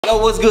Yo,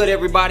 what's good,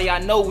 everybody? I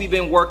know we've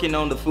been working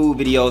on the food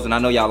videos, and I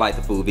know y'all like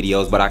the food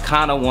videos, but I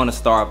kind of want to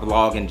start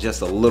vlogging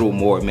just a little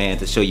more, man,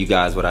 to show you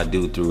guys what I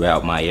do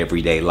throughout my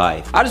everyday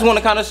life. I just want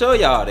to kind of show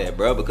y'all that,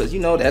 bro, because you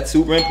know that's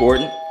super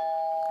important.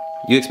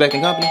 You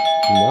expecting company?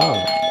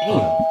 No.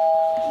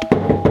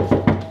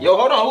 Yo,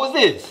 hold on, who is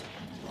this?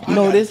 You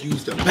know who this?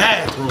 Use the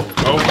bathroom.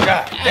 Oh my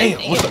God.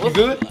 Damn, what's up? You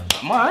good?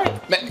 I'm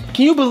alright. Man,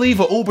 can you believe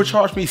an Uber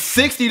charged me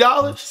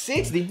 $60?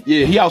 60?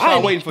 Yeah, he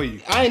outside waiting for you.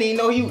 I ain't even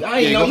know you. I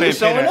ain't know you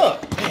showing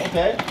up.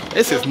 Okay.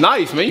 This is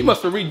nice, man. You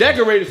must have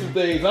redecorated some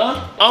things,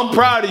 huh? I'm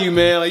proud of you,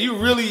 man. Like you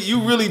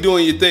really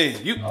doing your thing.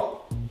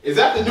 Is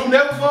that the new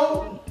Never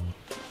phone?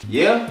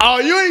 Yeah. Oh,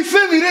 you ain't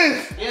sent me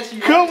this. Yes,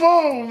 you. Come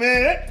on,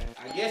 man.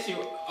 I guess you.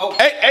 Oh.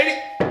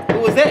 Hey. Who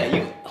was that?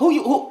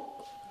 Who?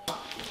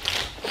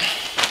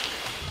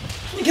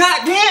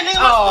 God damn, nigga,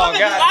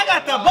 I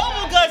got the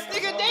bubble guts,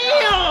 nigga.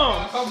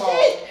 Damn. Come on.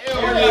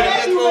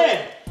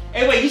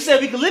 Hey, wait, you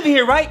said we could live in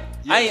here, right?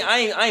 Yeah.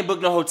 I ain't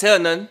booked no hotel,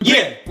 nothing.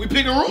 Yeah, we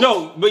picking rooms.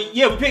 No, but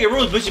yeah, we picking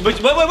rooms. But wait,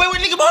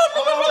 nigga,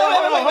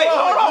 hold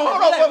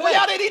on.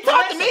 Y'all didn't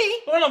talk to me.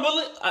 Hold on,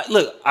 but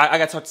look, I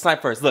gotta talk to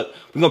Sniper first. Look,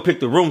 we gonna pick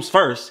the rooms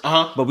first.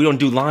 But we don't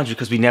do laundry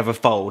because we never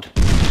fold.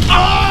 Oh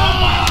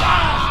my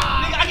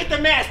God, nigga, I get the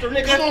master,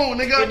 nigga. Come on,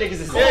 nigga.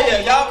 Yeah,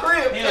 y'all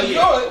crib. Hell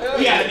yeah.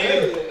 Yeah,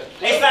 nigga.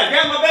 Hey, stop,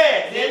 grab my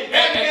bag.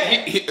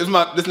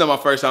 This is not my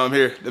first time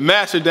here. The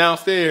master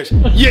downstairs.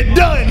 You're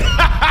done.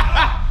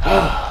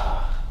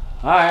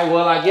 Alright,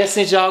 well, I guess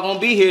since y'all gonna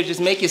be here,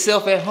 just make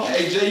yourself at home.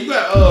 Hey, Jay, you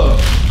got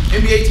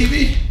NBA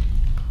TV?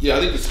 Yeah, I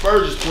think the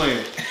Spurs is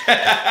playing.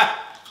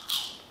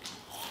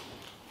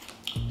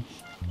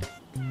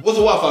 What's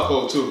the Wi-Fi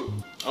code, too?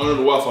 I don't know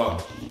the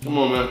Wi-Fi. Come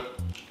on, man.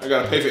 I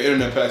gotta pay for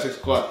internet past 6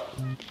 o'clock.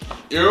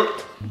 Yep.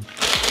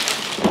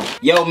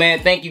 Yo, man,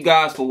 thank you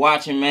guys for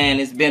watching, man.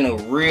 It's been a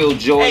real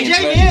joy. Hey,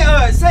 Jay,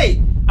 man,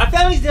 say, I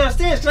found these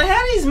downstairs. Can I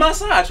have these my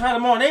side? I tried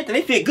them on and everything.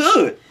 They fit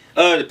good.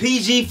 The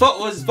PG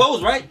foes,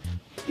 right?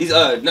 These,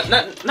 not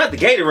the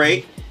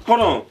Gatorade. Hold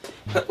on.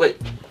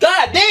 Wait.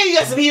 God damn, you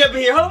got some heat up in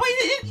here. Hold on,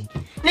 wait.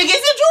 Nigga, is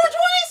it Jordan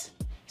 20s?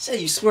 Say,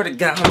 you swear to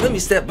God. Let me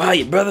step by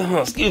you, brother.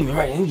 Excuse me,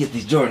 right? Let me get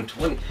these Jordan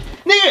 20s.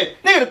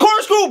 Nigga, the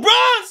corkscrew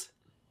bronze.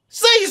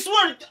 Say, you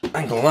swear to God. I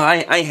ain't gonna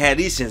lie, I ain't had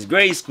these since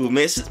grade school,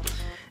 man.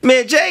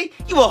 Man, Jay,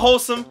 you a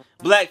wholesome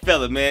black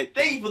fella, man.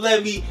 Thank you for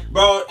letting me,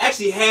 bro,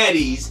 actually had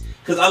these.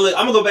 Cause I'm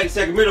gonna go back to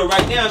Sacramento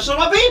right now and show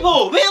my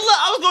people. Man, look,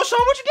 I was gonna show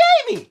them what you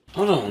gave me.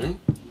 Hold on, man.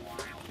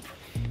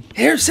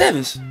 Hair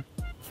 7s.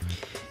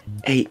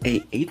 Hey,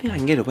 you think I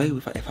can get away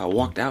with if I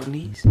walked out in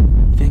these? You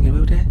think I can get away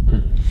with that?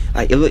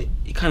 Like,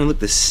 it kind of look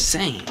the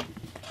same.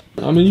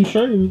 I mean, you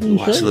sure?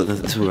 Watch, look,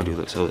 that's what we're gonna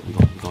do. Look, so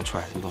we're gonna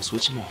try it. We're gonna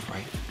switch them off,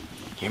 right?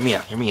 Hear me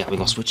out. We're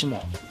gonna switch them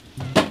off.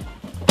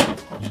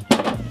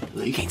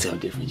 Look, you can't tell the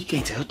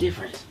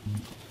difference.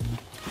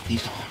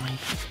 These on, right?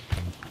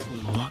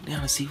 We're gonna walk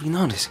down and see if we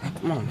notice.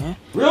 Come on, man.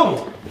 Real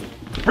one.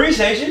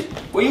 Appreciate you.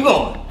 Where you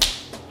going?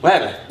 What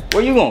happened?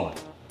 Where you going?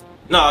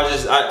 No,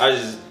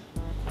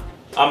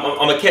 I'm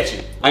gonna catch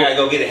you. I gotta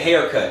go get a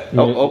haircut.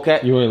 Oh, okay.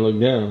 You ain't look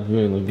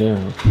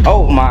down.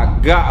 Oh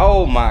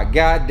my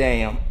God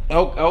damn.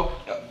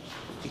 Oh,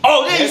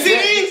 yeah, you see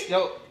these?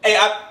 Yo. Hey,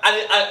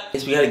 I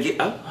guess we gotta get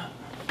out.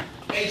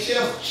 Hey,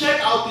 Chef, check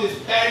out this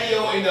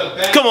patio in the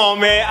back. Come on,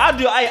 man.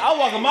 I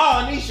walk a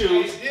mile in these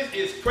shoes. This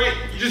is crazy.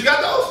 You just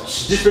got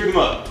those? Just pick them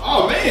up.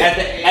 Oh,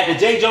 man. At the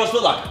J.Jones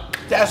Foot Locker.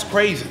 That's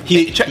crazy.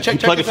 Check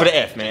plug it for the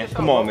F, man.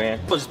 Come on, man.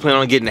 I'm just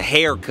planning on getting a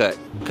haircut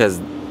because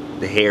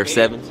the hair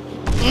 7s.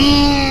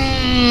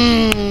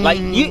 Like,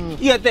 you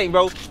gotta think,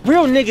 bro.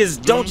 Real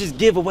niggas don't just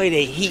give away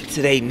their heat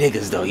to they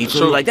niggas, though. You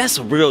feel me? Like, that's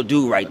a real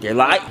dude right there.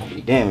 Like,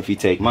 damn if you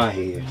take my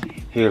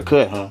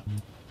haircut, huh?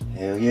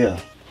 Hell yeah.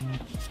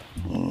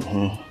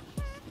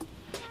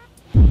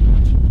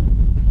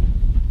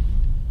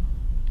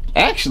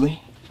 Actually,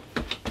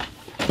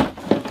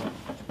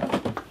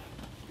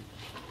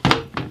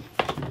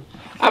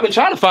 I've been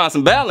trying to find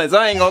some balance,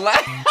 I ain't gonna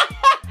lie.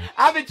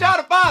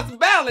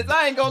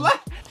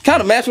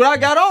 Kind of match what I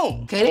got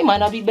on. Okay, they might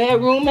not be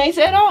bad roommates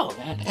at all.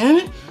 God damn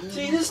it.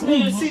 see, this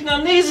nigga,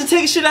 now niggas to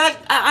take shit I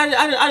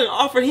didn't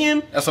offer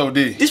him. That's OD.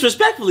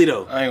 Disrespectfully,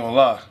 though. I ain't gonna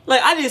lie.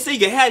 Like, I didn't say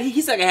you had,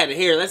 he said I had the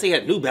hair. Let's say he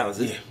had New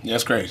Balances. Yeah,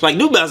 that's crazy. Like,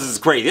 New Balances is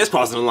crazy. That's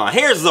crossing the line.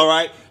 Hairs is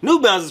alright. New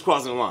Balances is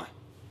crossing the line.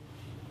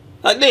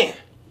 Like, damn.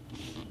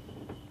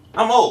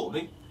 I'm old,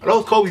 nigga. Are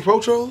those Kobe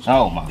Pro Trolls?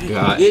 Oh my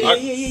God. Yeah.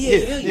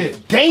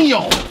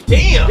 Damn.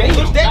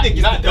 Push that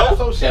nigga. Not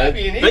so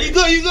shabby in here. No,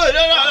 you good.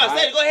 No,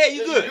 say, go ahead,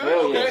 you good.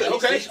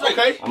 Okay.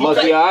 I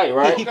must be alright,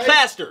 right? He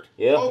plastered.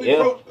 Yeah.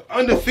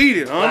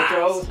 Undefeated,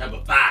 huh?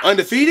 Number 5.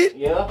 Undefeated?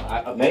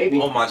 Yeah, maybe.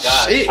 Oh my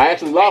God. Shit. I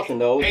actually lost him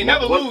though. Hey,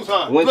 never lose,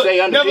 huh? Wouldn't say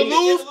undefeated.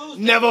 Never lose,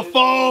 never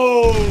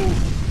fold.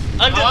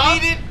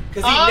 Undefeated?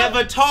 Because he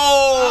never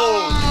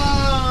told.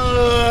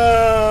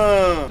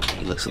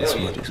 He looks so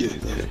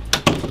smooth.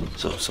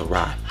 So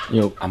Rod,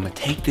 yo, I'm gonna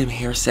take them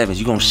hair 7s.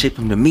 You gonna ship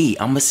them to me.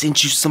 I'm gonna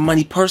send you some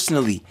money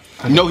personally.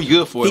 I know he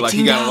good for it. Like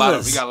he got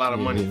 $15. a lot of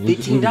money.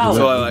 $15.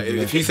 So like,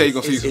 if he say he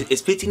gonna see,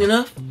 is 15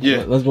 enough?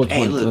 Yeah. Let's go 20.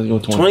 Hey, look, Let's go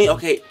 20. 20.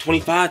 Okay,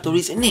 25. Throw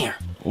these in there.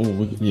 Oh,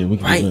 we can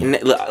Right? do And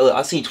that. look,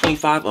 I seen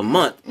 25 a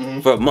month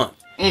for a month.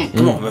 Come on,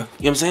 bro. You know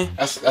what I'm saying?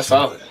 That's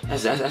solid.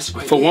 That's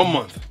great. For 1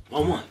 month.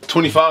 1 month.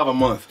 25 a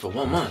month. For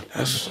 1 month.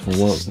 That's For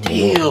what?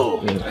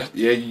 Still.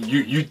 yeah.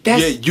 You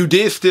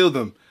did steal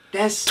them.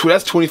 That's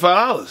That's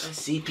 $25.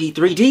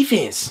 CP3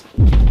 defense.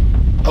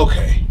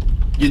 Okay,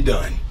 you're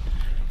done.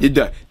 You're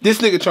done. This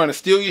nigga trying to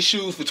steal your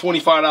shoes for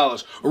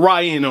 $25.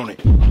 Ride in on it.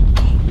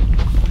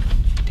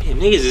 Damn,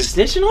 niggas is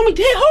snitching on me.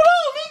 Damn, hold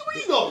on, nigga. Where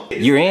you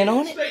going? You're in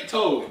on it? Straight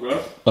toes, bro.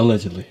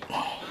 Allegedly.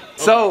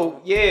 So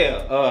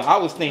yeah, I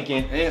was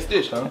thinking. And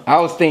stitch, huh? I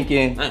was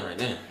thinking. I ain't right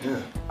there.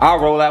 Yeah. I'll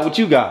roll out with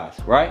you guys,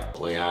 right?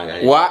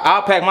 Well,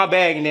 I'll pack my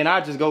bag and then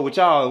I'll just go with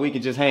y'all and we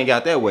can just hang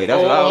out that way.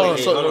 That's what I was Wait,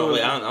 thinking. hold on,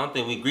 wait. I don't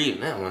think we agreed on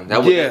that one.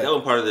 That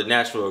was part of the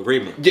natural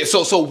agreement. Yeah,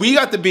 so we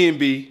got the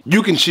B&B.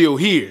 You can chill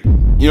here.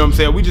 You know what I'm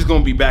saying? We just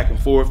gonna be back and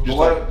forth. Just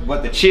like,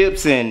 What the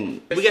chips and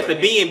We got the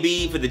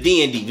B&B for the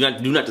D&D.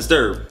 Do not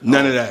disturb.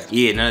 none of that.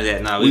 Yeah, none of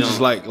that. Nah, We don't.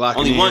 just like locking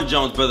only in. one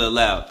Jones brother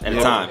allowed at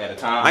a time. At a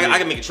time, I yeah.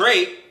 can make a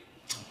trade.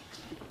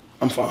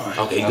 I'm fine.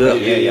 Okay, good.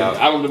 Yeah, y'all.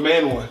 I don't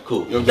demand one.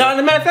 Cool. You know what Nah, I'm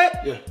as a matter of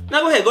fact, Yeah.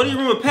 now go ahead. Go to your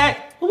room and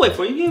pack. We'll wait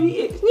for you.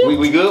 we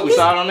good? We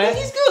solid on that?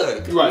 He's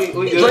good. saying? Right.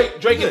 We good.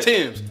 Drake and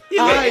Tim's.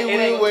 Yeah, I it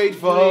ain't- will wait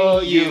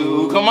for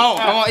you. Come on.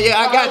 Yeah,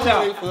 I got I'll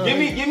wait y'all. for Give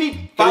me you.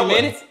 3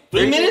 minutes.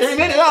 3 minutes? 3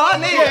 minutes. Oh, I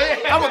need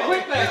it. I'm a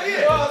quick man.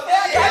 Hell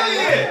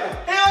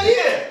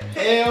yeah.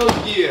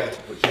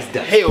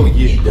 done. Hell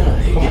yeah.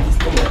 Come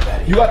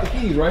on, You got the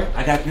keys, right?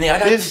 I got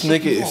This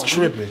nigga is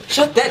tripping.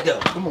 Shut that door.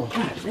 Come on.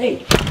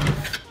 Hey.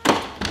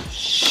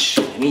 Shh,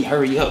 let me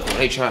hurry up before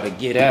they try to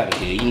get out of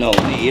here. You know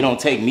me, it don't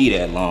take me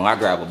that long. I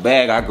grab a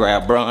bag, I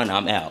grab Brun,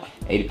 I'm out.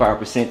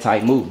 85%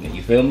 tight movement,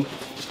 you feel me?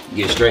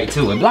 Get straight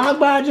to it. Block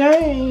by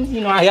James.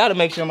 You know, I gotta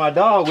make sure my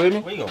dog with me.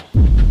 Where you going?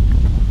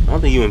 I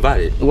don't think you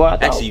invited. Well, I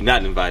thought- Actually, you're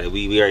not invited.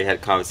 We already had a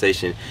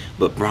conversation,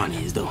 but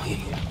Bronny is though.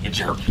 You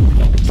jerk.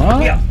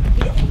 Brun? Yeah.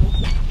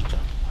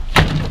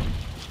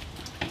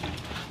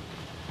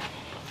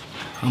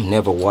 I'm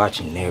never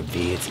watching their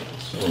vids.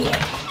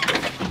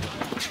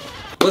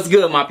 What's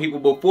good, my people?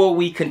 Before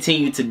we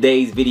continue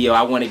today's video,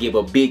 I want to give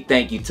a big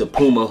thank you to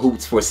Puma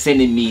Hoops for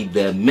sending me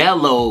the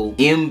Mellow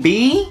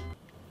MB02.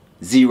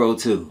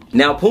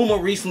 Now, Puma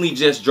recently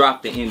just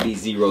dropped the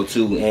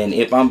MB02, and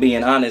if I'm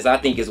being honest, I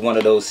think it's one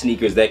of those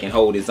sneakers that can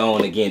hold its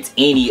own against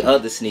any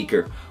other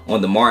sneaker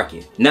on the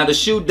market. Now, the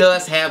shoe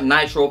does have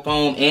nitro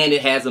foam and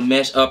it has a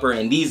mesh upper,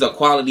 and these are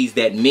qualities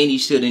that many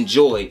should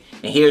enjoy.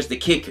 And here's the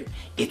kicker.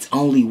 It's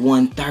only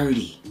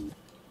 $130.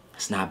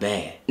 It's not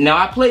bad. Now,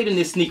 I played in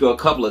this sneaker a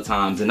couple of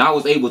times and I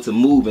was able to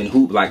move and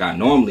hoop like I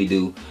normally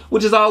do,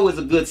 which is always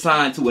a good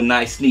sign to a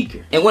nice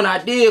sneaker. And when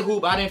I did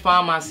hoop, I didn't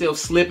find myself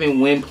slipping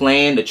when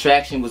playing. The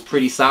traction was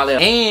pretty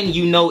solid. And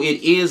you know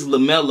it is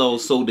LaMelo,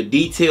 so the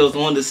details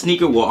on the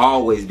sneaker will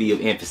always be of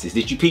emphasis.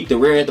 Did you peep the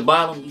rear at the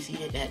bottom? You see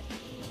that?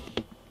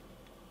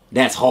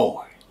 That's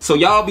hard. So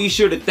y'all be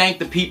sure to thank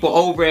the people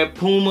over at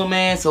Puma,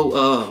 man.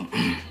 So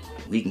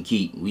we can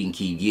keep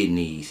getting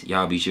these.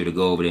 Y'all be sure to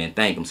go over there and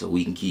thank them so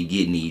we can keep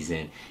getting these.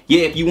 And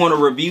yeah, if you want a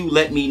review,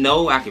 let me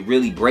know. I can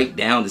really break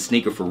down the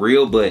sneaker for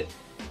real, but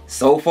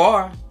so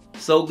far,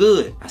 so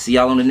good. I'll see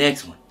y'all on the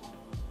next one.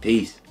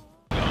 Peace.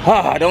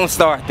 Ah, don't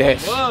start that.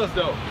 Was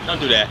though. Don't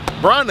do that.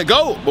 Brian the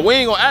GOAT, but we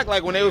ain't gonna act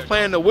like when they was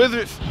playing the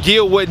Wizards,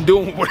 Gil wasn't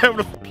doing whatever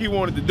the fuck he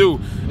wanted to do.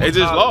 They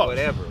just lost.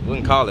 Whatever. We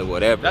can call it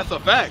whatever. That's a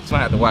fact. I'm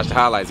gonna have to watch the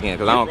highlights again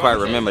because I don't quite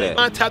remember that.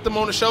 I tapped him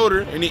on the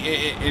shoulder and he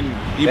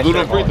That's blew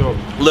them free hard.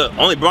 throws. Look,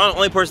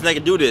 only person that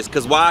can do this.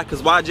 Cause why?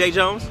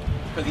 J.Jones?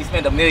 Because he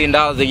spent $1 million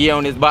a year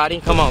on his body.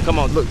 Come on.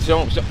 Look,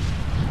 show him.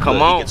 Come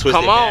Look, he on. can twist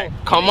it back.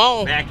 Come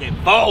on. Back and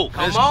forth.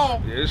 Come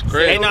on. Yeah, it's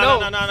crazy. Hey, no.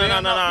 I'm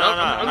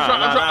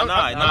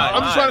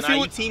just trying to see You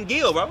what Team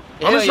Gil, bro.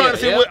 I'm just trying to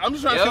see what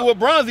see what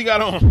bronze he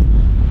got on.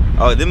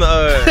 Oh, them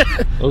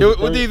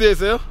What these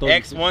is, L?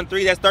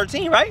 X13, that's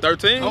 13, right?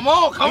 13? Come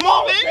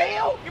on, man.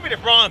 Dale. Give me the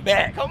Bron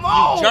back. Come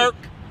on. You jerk.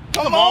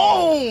 Come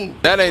on.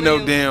 That ain't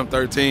no damn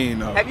 13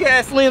 though. Have you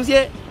had Slims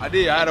yet? I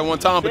did, I had it one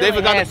time, but they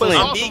forgot to put Slim.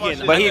 sauce I'm on my vegan.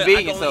 shit. But he I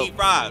vegan, can so only eat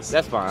fries.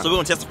 that's fine. So we're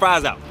gonna test the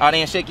fries out. Oh,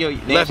 they ain't shake your.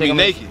 They Left me shake 'em?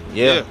 naked.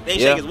 Yeah. They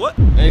yeah. shake is what?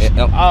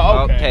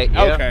 Oh, okay.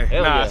 Yeah. Okay.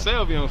 Hell Nah, yeah.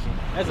 Selby on some.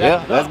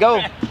 Yeah, let's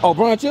go. Oh,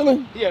 Brian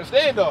chilling? He had a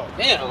stand dog.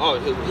 Damn. Oh,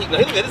 this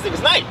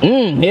nigga's nice.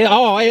 Yeah.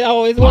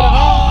 Oh, it's what? Oh,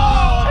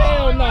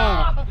 hell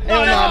nah.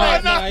 Hell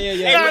nah.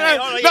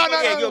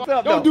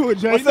 Yeah. Don't do it,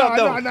 Jay. What's up,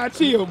 though? Nah,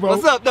 chill, bro.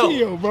 What's up, though?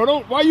 Chill, bro.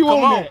 Don't. Why you Come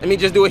on on. that? Let me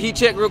just do a heat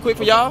check real quick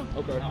for y'all.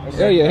 Okay.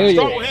 Hell yeah.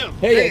 Start with him.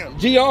 Hell yeah.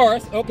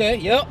 GRs. Okay.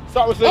 Yep.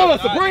 Start with Oh,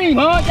 Selby. Supreme,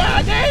 huh?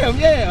 God damn.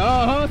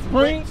 Yeah.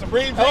 Supreme.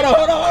 Supreme. Hold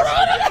on.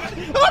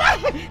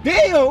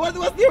 Damn.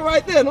 What's there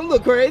right there? Don't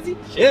look crazy.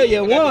 Hell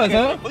yeah. Ones,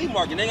 huh? Flea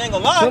market, nigga ain't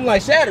gonna lie. Something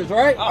like shatters,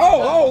 right?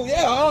 Oh,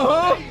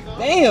 yeah.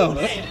 Damn.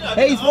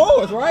 Hayes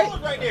fours, right?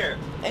 Right there.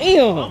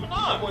 Damn.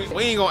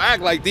 We ain't gonna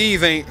act like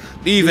these ain't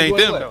them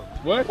though.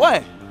 What?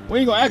 What? We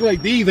ain't gonna act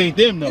like these ain't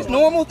them though. It's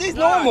normal. It's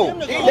normal.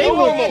 They They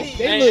look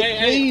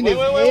clean as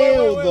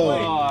hell,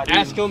 though.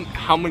 Ask him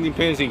how many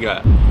pins he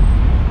got.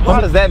 How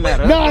does that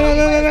matter? No.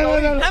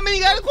 How many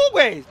got a cool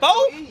ways? 4?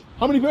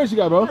 How many pairs you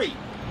got, bro? 3.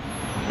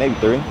 maybe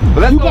 3.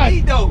 But let's You go got-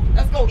 eat though.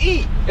 Let's go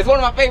eat. It's one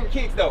of my favorite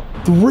kicks though.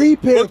 3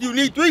 pairs. What you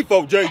need 3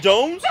 for,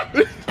 J.Jones?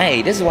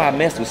 Hey, this is why I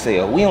messed with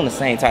Sale. We on the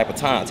same type of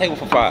time. Take it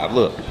for 5.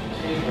 Look.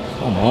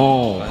 Come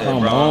on,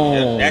 come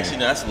on. Yeah, actually,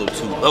 no, that's a little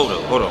too low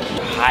though. Hold on.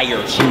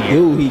 Higher chair.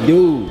 He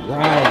do.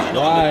 Right, You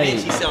know, on the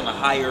bench, he sit on the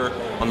higher,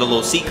 on the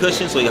little seat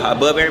cushion, so you're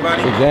above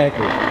everybody.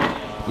 Exactly.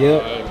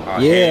 Yep.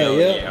 hell Yeah.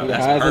 yeah. The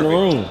That's highest in the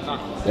perfect. room.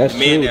 That's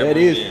Me and true. that That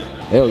room, is.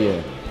 yeah. Hell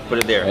yeah. Put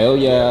it there. Hell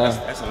yeah.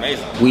 That's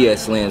amazing. We at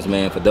Slim's,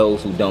 man. For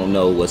those who don't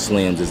know what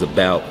Slim's is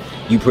about,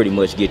 you pretty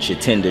much get your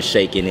tenders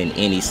shaken in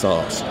any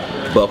sauce.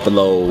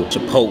 Buffalo,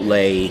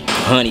 Chipotle,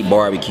 honey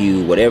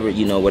barbecue, whatever,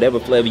 you know, whatever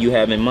flavor you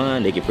have in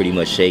mind, they can pretty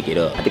much shake it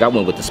up. I think I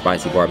went with the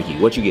spicy barbecue.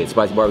 What you get?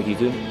 Spicy barbecue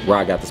too?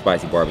 Rod got the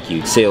spicy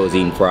barbecue. Sale's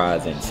eating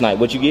fries, and Snipe,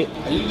 what you get?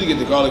 I usually get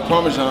the garlic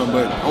parmesan,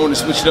 but I want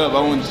to switch it up.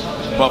 I want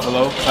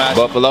buffalo. Classic.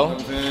 Buffalo? You know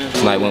what I'm saying?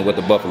 Snipe went with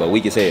the buffalo.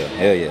 Weak as hell.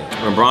 Hell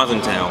yeah. When Bron's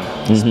in town,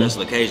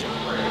 special occasion.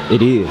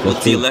 It is. Look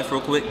That's to your true. left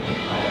real quick.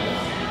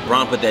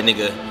 Bron put that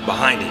nigga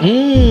behind it.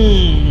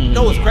 You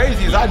know what's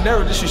crazy is I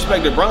never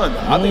disrespected Bron.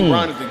 I think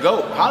Bron is the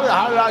GOAT. How did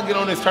I get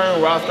on this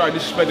turn where I started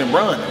disrespecting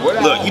Bron?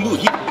 Look, he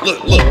moved. Look.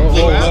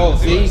 Oh,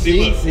 see.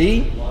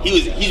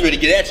 He's ready to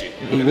get at you.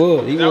 He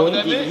would. Is that what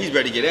that meant? He's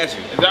ready to get at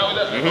you. Is that what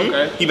that?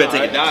 Okay. He better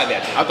take a dive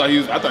at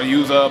you. I thought he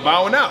was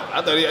bowing out.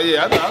 I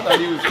thought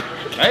he was.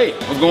 Hey,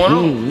 what's going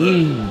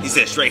on? He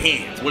said straight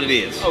hands. What it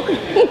is.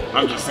 Okay.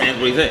 I'm just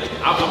saying what he said.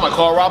 I'm gonna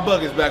call Rob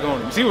Buckets back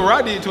on him. See what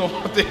Rod did to him?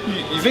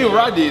 You see what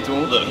Rod did to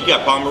him? Look, you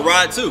got a problem with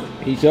Rod too.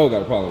 He sure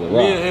got a problem with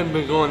Me and Rob. him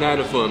been going at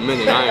it for a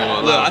minute. I ain't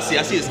gonna Look, lie. I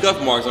see the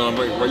scuff marks on him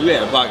where you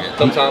at in pocket.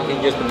 Sometimes he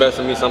gets the best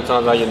of me.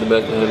 Sometimes I get the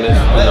best of him. You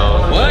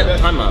know, What?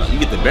 Time out. You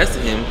get the best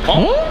of him.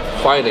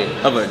 fighting.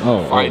 Of a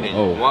Fighting.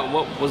 Oh.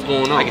 What's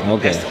going I get on? the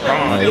Okay. best of Bron.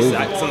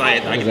 Alright,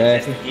 Tonight I get the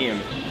best of him.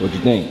 What you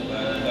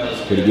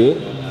think? Pretty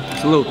good?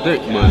 It's a little thick,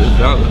 but it's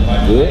valid.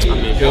 Good?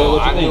 I mean, Phil, what you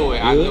I think? knew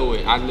it. I Good? knew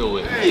it. I knew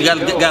it. You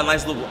got a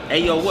nice little, hey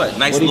yo, what?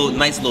 Nice What do you-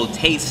 nice little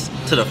taste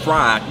to the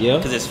fry. Yeah.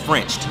 Cause it's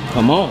Frenched.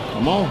 Come on.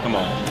 Come on.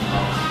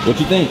 What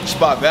you think?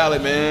 Spot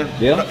valid, man.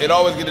 Yeah. It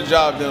always get the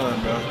job done,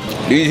 bro.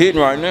 He's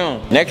hitting right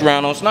now. Next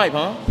round on Snipe,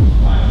 huh?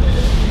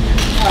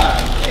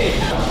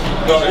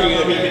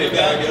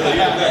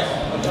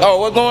 Oh,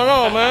 what's going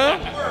on,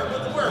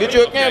 man? Get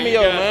you a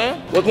cameo,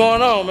 man. What's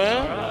going on,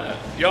 man?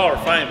 Y'all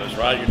are famous,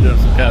 right? You're doing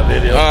some kind of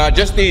video.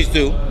 Just these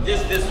two.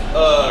 This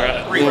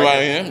Two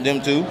right here,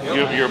 them two.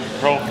 You're a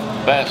pro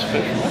bass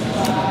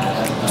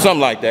fisherman. Something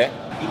like that.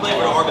 He played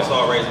for the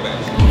Arkansas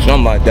Razorbacks.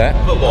 Something like that.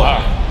 Football.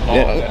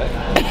 Yeah.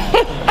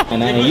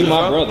 And you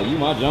my brother. You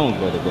my Jones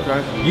brother. But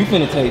Okay. you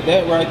finna take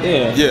that right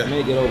there. Yeah.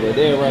 Make it over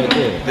there right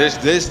there.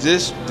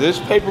 This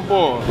paper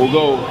ball will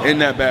go in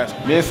that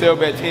basket. Me and Sale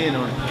bet 10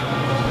 on it.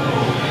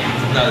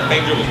 No, the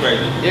paint dribble was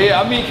crazy. Yeah,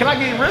 I mean, can I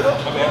get rhythm?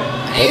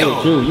 That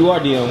is true. You are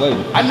Dion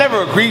Waiter. I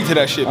never agreed to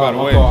that shit, by the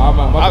my way. fault.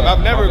 My bad. I've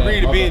never My bad.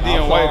 agreed to being Okay,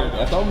 Dion I'm sorry. Waiter.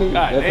 That's on me.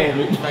 God That's damn. on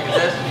me.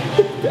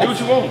 Do what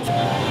you want.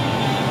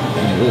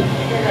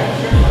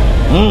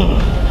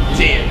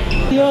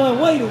 10. Dion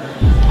Waiter.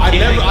 I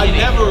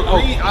never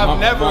agreed. Oh, I've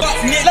never.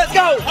 Let's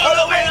go. Hold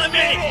on, wait a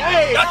minute.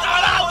 Hey, y'all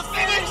thought I was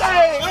finished.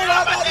 Hey, when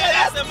I got that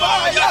ass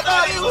tomorrow, y'all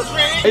thought he was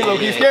finished. Hey, look,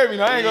 he scared me.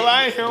 Now. I ain't gonna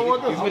lie. I ain't hearing one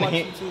good.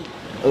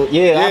 Yeah, I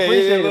Yeah,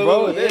 appreciate yeah, it,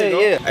 bro. look, there you go.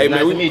 Yeah. Hey, man,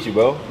 nice we- to meet you,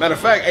 bro. Matter of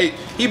fact, hey,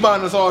 he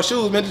buying us all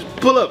shoes, man. Just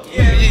pull up.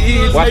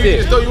 Yeah, Watch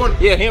this. Throw you one.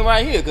 Yeah, him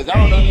right here, because I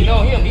don't know if you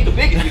know him. He the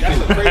biggest.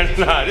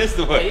 Nah, this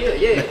the way.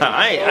 Yeah.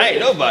 I ain't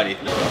nobody.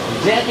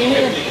 Jack in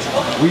here.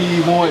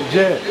 We want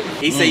Jet.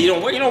 He said you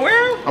don't wear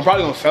him? I'm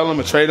probably gonna sell him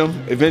or trade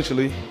him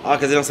eventually. Oh,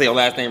 cause it don't say your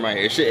last name right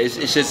here. It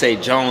should say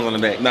Jones on the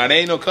back. Nah, they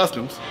ain't no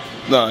customs.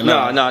 No.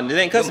 No, it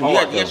ain't custom. You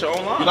got your own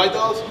You line. like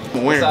those? I'm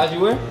What wearing size you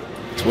wear?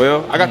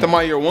 12. I got the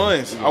My Year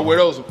ones. I wear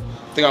those.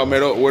 I think I'll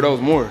wear those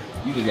more.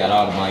 You just got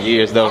all of my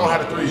years, though. I don't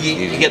have the threes.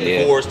 You get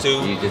the fours too.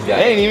 You just got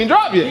They ain't even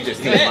dropped yet.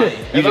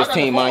 You just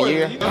team my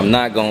year. I'm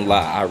not gonna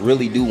lie, I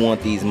really do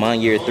want these my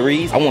year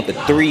 3s. I want the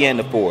 3 and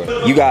the 4.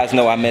 You guys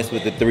know I mess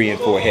with the 3 and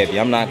 4 heavy.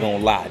 I'm not gonna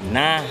lie.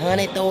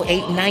 900 though,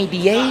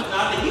 898.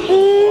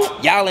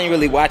 Y'all ain't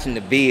really watching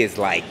the vids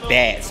like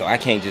that, so I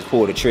can't just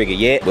pull the trigger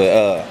yet.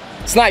 But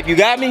Snipe, you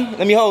got me?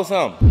 Let me hold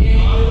some.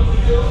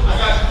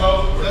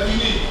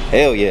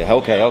 Hell yeah,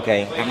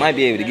 okay. I might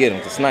be able to get him,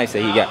 because Snipe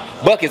said he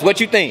got. Buckets,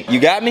 what you think? You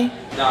got me?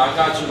 Nah, I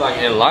got you like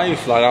in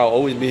life. Like I'll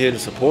always be here to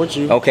support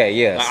you. Okay,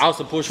 yes. Like, I'll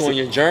support you on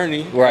your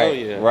journey.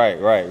 Right, Hell yeah.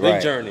 right.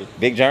 Big journey.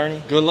 Big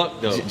journey? Good luck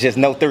though. Just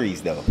no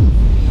 3s though.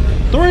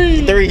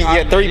 3. 3,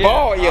 yeah, 3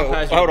 ball, I'll yeah.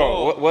 pass you Hold the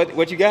on, ball.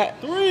 what you got?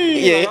 3.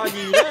 Yeah. Like, I'll give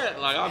you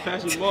that. Like I'll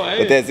pass you the ball. Hey.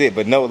 But that's it,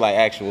 but no like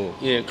actual,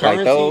 Yeah,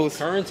 like those.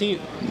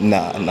 currency.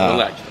 Nah.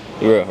 Relax.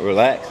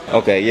 Relax.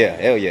 Okay, yeah,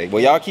 hell yeah.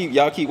 Well, y'all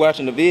keep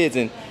watching the vids,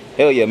 and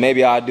hell yeah,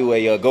 maybe I'll do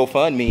a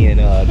GoFundMe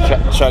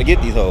and try to get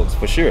these hoes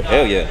for sure.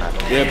 Hell yeah.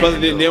 Yeah, plus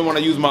then when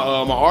I use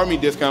my my army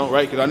discount,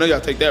 right? Because I know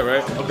y'all take that,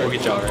 right? Okay, we'll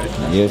get y'all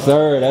right. Yes,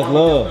 sir. That's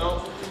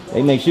love.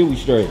 They make sure we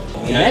straight.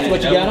 And that's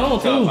what you got on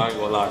too. I ain't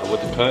gonna lie,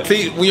 with the cut.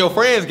 See, when your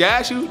friends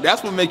gas you,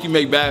 that's what make you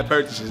make bad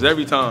purchases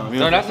every time. You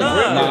know? No, that's a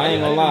grip. Nah, I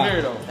ain't gonna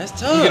lie. That's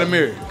tough. You get a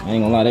mirror. I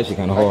ain't gonna lie, that shit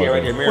kinda hard.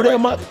 Right here, What the hell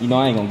am I? You know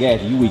I ain't gonna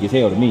gas you. You weak as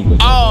hell to me. But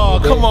Oh,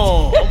 come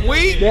on. I'm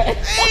weak?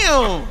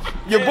 Damn.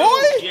 Your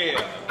boy?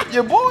 Yeah.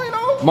 Your boy,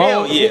 though?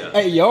 Hell yeah.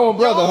 Hey, your own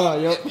brother, huh?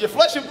 Yo. Your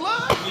flesh and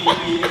blood?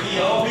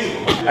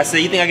 I said,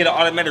 you think I get an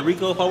automatic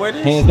Rico if I wear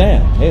this? Hands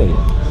down. Hell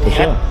yeah. For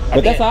sure.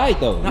 But that's alright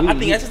though. No, I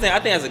think that's the thing. I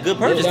think that's a good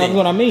purchase. That's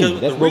what I mean.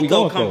 That's the what we Rico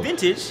going come for.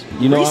 vintage.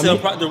 You know what I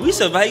mean? The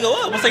resale value go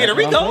up once I get a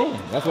Rico.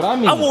 That's what I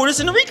mean. I wore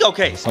this in the Rico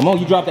case. Come on,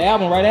 you dropped the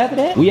album right after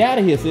that? We out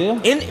of here, Sil.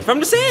 From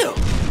the sale.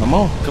 Come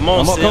on. Come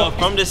on, Sil.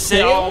 From the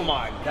sale. Oh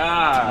my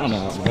God. I don't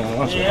know,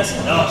 man. Yes,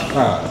 enough.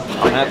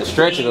 I have to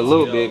stretch it a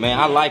little bit, man.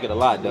 I like it a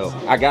lot, though.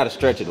 I gotta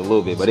stretch it a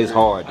little bit, but it's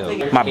hard, though.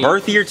 My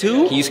birth year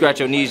too? Can you scratch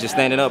your knees just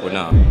standing up or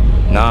no?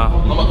 Nah.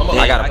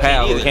 I got a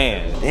pal who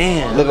can.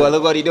 Damn. Look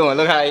what he doing.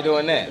 Look how he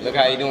doing that. Look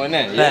how he doing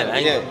that. Yeah.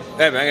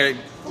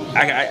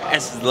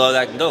 That's as low as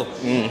I can go.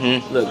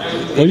 Mm-hmm. Look.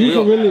 Oh, you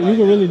can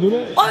really do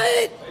that?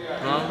 What?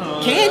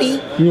 Can he? You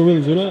can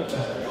really do that?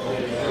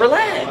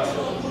 Relax.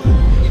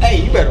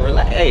 Hey, you better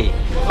relax. Hey,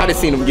 I done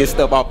seen him get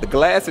stuff off the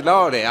glass and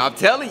all that. I'm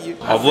telling you.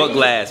 Of what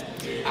glass?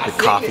 The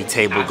coffee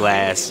table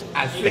glass.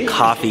 The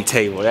coffee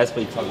table. That's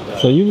what you talking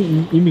about. So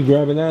you be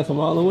grabbing ass from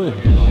all the way?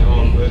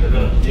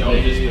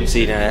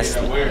 See, now that's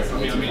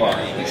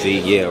See,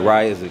 yeah,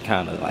 Raya's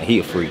kind of like, he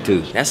a freak too.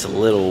 that's a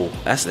little.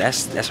 That's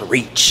a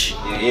reach.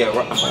 Yeah,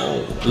 right.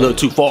 A little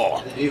too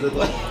far.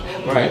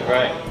 Right.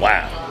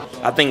 Wow.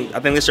 I think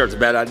this shirt's a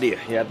bad idea.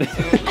 Yeah.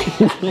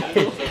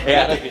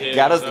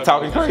 Got us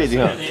talking crazy,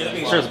 huh?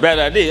 This shirt's a bad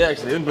idea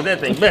actually. Let me put that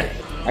thing back.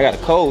 I got a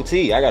cold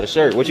tee. I got a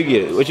shirt. What you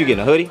get? What you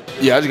getting? A hoodie?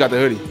 Yeah, I just got the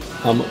hoodie.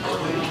 How much?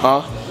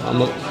 Huh?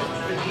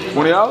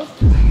 $20?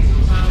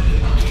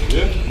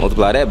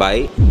 Multiply that by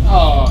 8.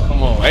 Oh,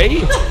 come on.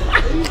 8?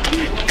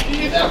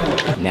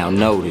 Now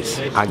notice,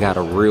 I got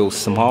a real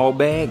small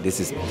bag.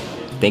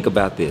 Think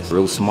about this.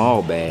 Real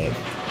small bag.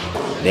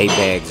 They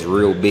bag's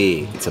real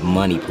big. It's a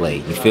money play.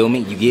 You feel me?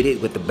 You get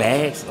it with the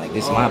bags? Like,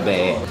 this is my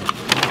bag.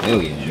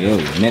 Hell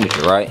yeah.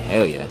 Miniature, right?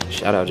 Hell yeah.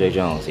 Shout out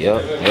J.Jones.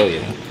 Yup. Hell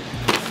yeah.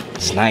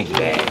 Sniper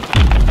bag.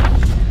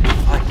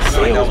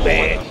 Sales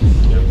bag.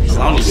 As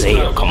long as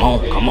sale. Come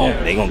on.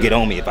 They gonna get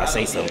on me if I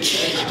say something.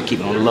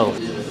 Keep it on the low.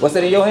 What's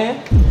that in your hand?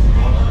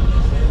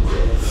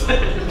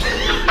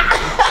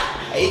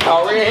 He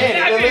called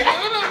red-handed.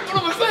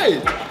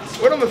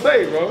 What I'm gonna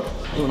say, bro?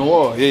 You on the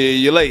wall. Yeah,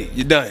 you're late.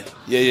 You're done.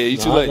 Yeah, you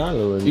too late.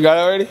 You got it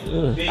already?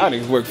 Yeah. Y'all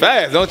niggas work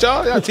fast, don't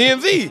y'all? Y'all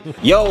TMZ.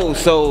 Yo,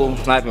 so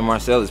Sniper and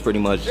Marcelas pretty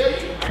much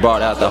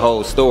brought out the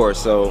whole store,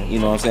 so you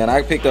know what I'm saying?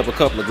 I picked up a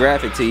couple of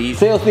graphic tees.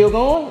 Sales still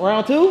going?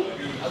 Round 2?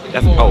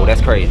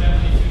 That's crazy.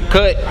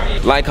 Cut.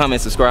 Like,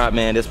 comment, subscribe,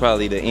 man. That's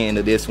probably the end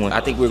of this one.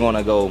 I think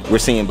we're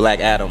seeing Black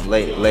Adam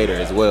later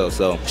as well,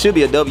 so should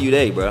be a W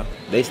day, bro.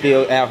 They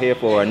still out here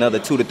for another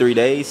 2 to 3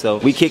 days, so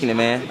we kicking it,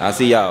 man. I'll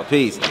see y'all.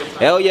 Peace.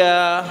 Hell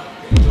yeah.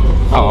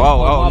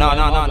 Oh, no.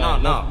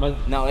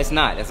 No, it's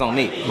not. That's on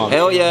me.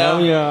 Hell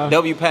yeah.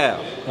 W pal.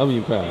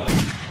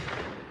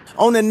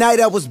 On the night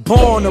I was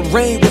born, the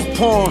rain was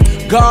pouring,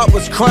 God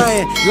was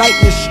crying,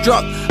 lightning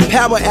struck,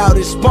 power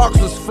outage, sparks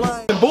was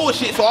flying.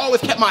 Bullshit, so I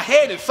always kept my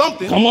head in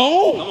something. Come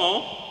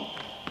on.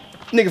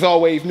 Niggas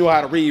always knew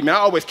how to read, man. I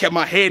always kept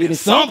my head in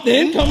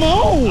something. Come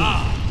on.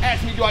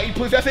 Ask me, do I eat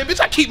pussy? I said, bitch,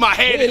 I keep my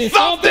head in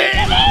something.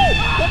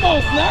 Come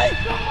on, Snipe.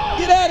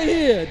 Get out of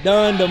here.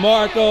 Don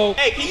DeMarco.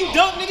 Hey, can you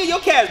dunk, nigga? Your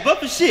cat's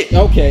buff as shit.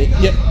 Okay.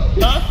 Yeah.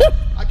 Huh?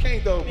 I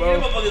can't though, bro.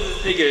 Them motherfuckers is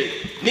nigga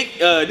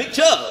Nick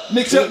Chubb.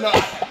 Nick Chubb, no.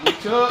 Nick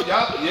Chubb,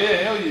 y'all, yeah,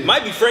 hell yeah.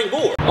 Might be Frank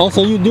Gore. Oh,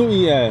 so you do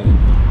eat ass?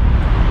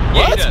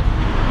 What?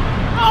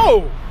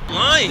 No.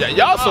 Lying.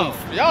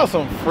 Y'all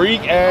some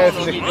freak ass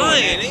niggas.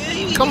 Lying,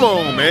 nigga. Come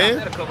on,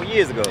 man. A couple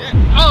years ago.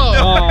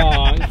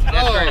 Oh. That's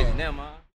crazy. Never mind.